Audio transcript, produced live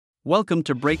Welcome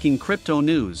to Breaking Crypto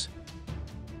News.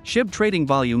 SHIB trading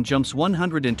volume jumps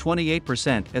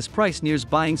 128% as price nears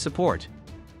buying support.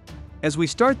 As we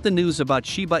start the news about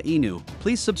Shiba Inu,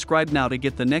 please subscribe now to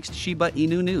get the next Shiba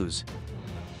Inu news.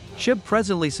 SHIB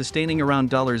presently sustaining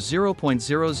around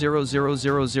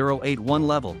 $0.000081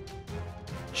 level.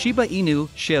 Shiba Inu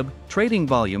 (SHIB) trading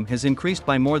volume has increased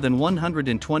by more than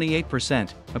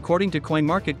 128%, according to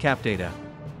CoinMarketCap data.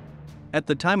 At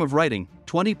the time of writing,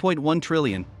 20.1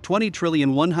 trillion,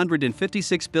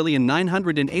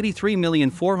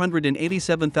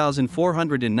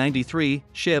 20,156,983,487,493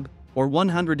 SHIB, or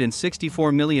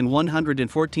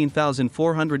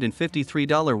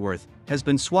 $164,114,453 worth, has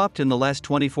been swapped in the last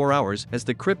 24 hours as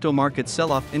the crypto market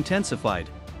sell-off intensified.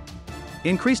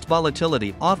 Increased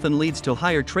volatility often leads to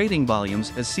higher trading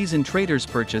volumes as seasoned traders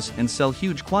purchase and sell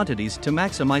huge quantities to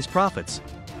maximize profits.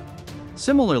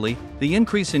 Similarly, the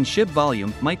increase in SHIB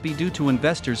volume might be due to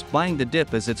investors buying the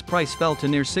dip as its price fell to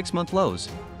near 6-month lows.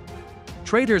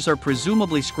 Traders are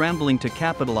presumably scrambling to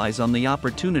capitalize on the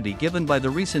opportunity given by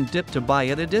the recent dip to buy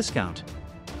at a discount.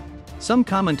 Some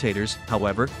commentators,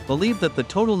 however, believe that the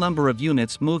total number of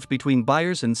units moved between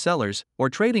buyers and sellers, or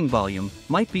trading volume,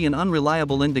 might be an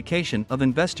unreliable indication of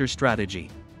investor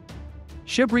strategy.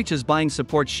 SHIB reaches buying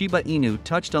support. Shiba Inu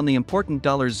touched on the important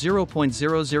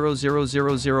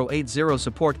 $0.000080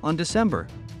 support on December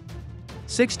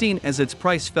 16 as its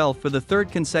price fell for the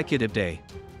third consecutive day.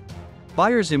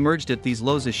 Buyers emerged at these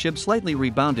lows as SHIB slightly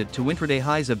rebounded to intraday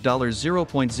highs of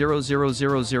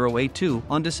 $0.000082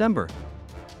 on December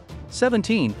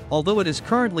 17. Although it is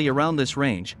currently around this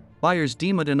range, buyers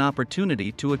deem it an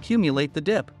opportunity to accumulate the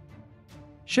dip.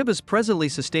 SHIB is presently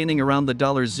sustaining around the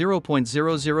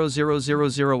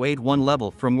 $0.000081 level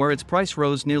from where its price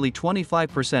rose nearly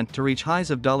 25% to reach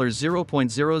highs of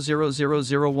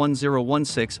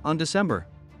 $0.00001016 on December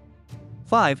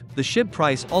 5. The SHIB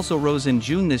price also rose in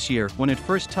June this year when it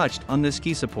first touched on this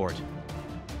key support.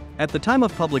 At the time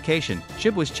of publication,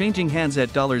 SHIB was changing hands at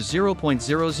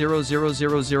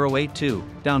 $0.000082,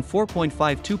 down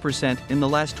 4.52% in the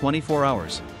last 24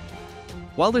 hours.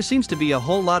 While there seems to be a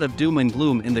whole lot of doom and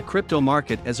gloom in the crypto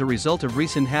market as a result of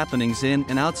recent happenings in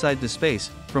and outside the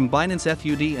space, from Binance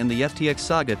FUD and the FTX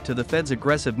saga to the Fed's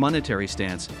aggressive monetary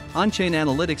stance, on-chain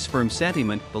analytics firm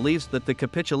Sentiment believes that the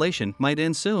capitulation might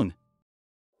end soon.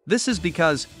 This is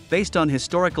because, based on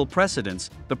historical precedents,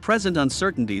 the present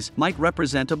uncertainties might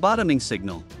represent a bottoming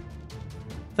signal.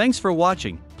 Thanks for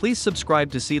watching. Please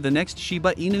subscribe to see the next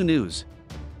Shiba Inu news.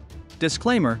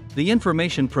 Disclaimer: the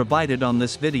information provided on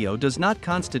this video does not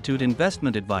constitute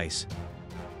investment advice.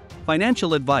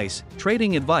 Financial advice,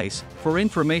 trading advice, for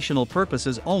informational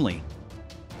purposes only.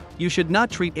 You should not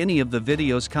treat any of the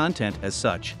video's content as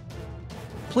such.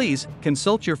 Please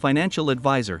consult your financial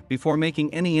advisor before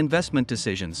making any investment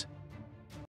decisions.